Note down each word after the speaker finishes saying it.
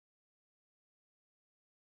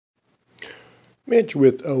Mitch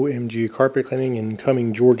with OMG Carpet Cleaning in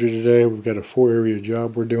Cumming, Georgia today. We've got a 4-area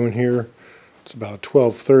job we're doing here. It's about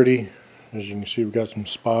 12:30. As you can see, we've got some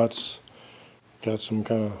spots. Got some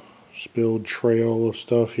kind of spilled trail of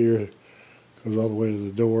stuff here. Goes all the way to the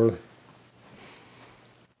door.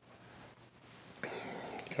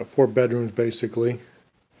 Got 4 bedrooms basically.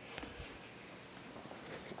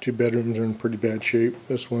 2 bedrooms are in pretty bad shape.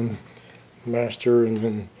 This one, master, and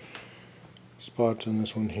then spots in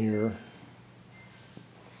this one here.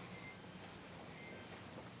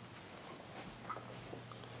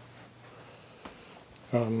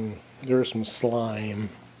 There's some slime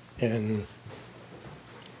in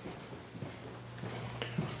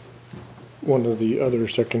one of the other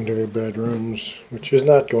secondary bedrooms, which is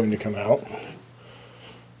not going to come out. I'm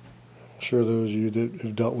sure those of you that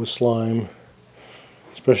have dealt with slime,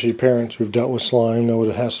 especially parents who've dealt with slime, know what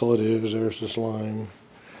a hassle it is. There's the slime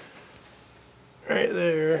right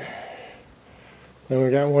there. Then we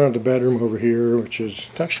got one of the bedroom over here, which is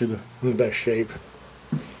actually in the best shape.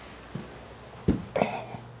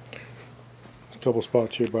 Couple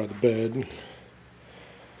spots here by the bed.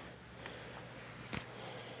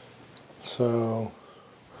 So,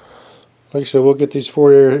 like I said, we'll get these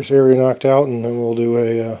 4 area knocked out, and then we'll do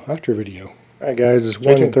a after video. Alright guys, it's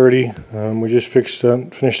 1:30. We just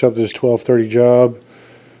finished up this 12:30 job.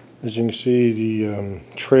 As you can see, the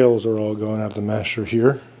trails are all gone out of the master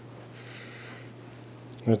here.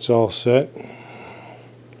 It's all set.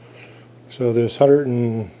 So this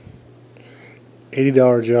 $180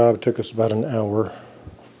 job took us about an hour.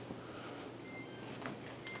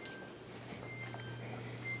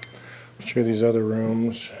 Show you these other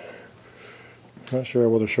rooms. Not sure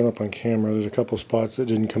whether they're showing up on camera. There's a couple spots that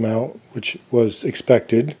didn't come out, which was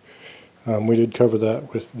expected. We did cover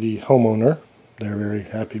that with the homeowner. They're very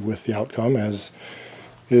happy with the outcome, as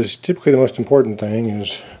is typically the most important thing,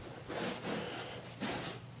 is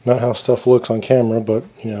not how stuff looks on camera, but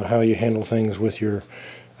how you handle things with your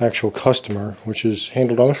actual customer, which is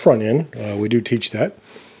handled on the front end. We do teach that.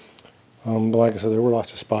 But like I said, there were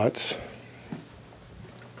lots of spots.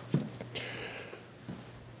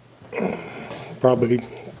 Probably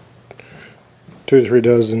 2 to 3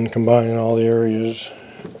 dozen combined in all the areas.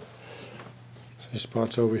 See,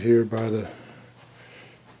 spots over here by the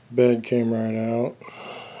bed came right out.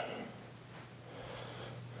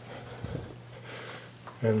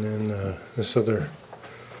 And then this other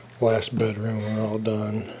last bedroom, we're all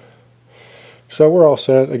done. So we're all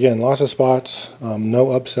set. Again, lots of spots, no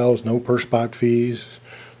upsells, no per spot fees.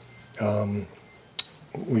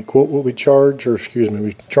 We quote what we charge, or excuse me,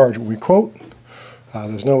 we charge what we quote.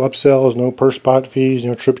 There's no upsells, no per spot fees,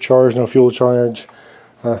 no trip charge, no fuel charge,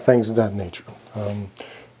 things of that nature.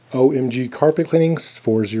 OMG Carpet Cleanings,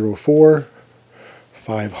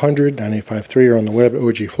 404-500-9853, or on the web at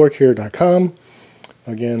ogfloorcare.com.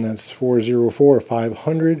 Again, that's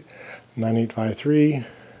 404-500-9853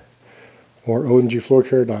 or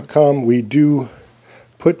omgfloorcare.com. We do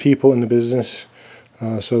put people in the business,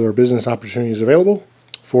 so there are business opportunities available.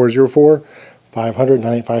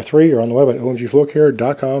 404-500-9853 or on the web at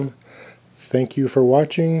omgfloorcare.com. Thank you for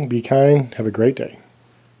watching. Be kind. Have a great day.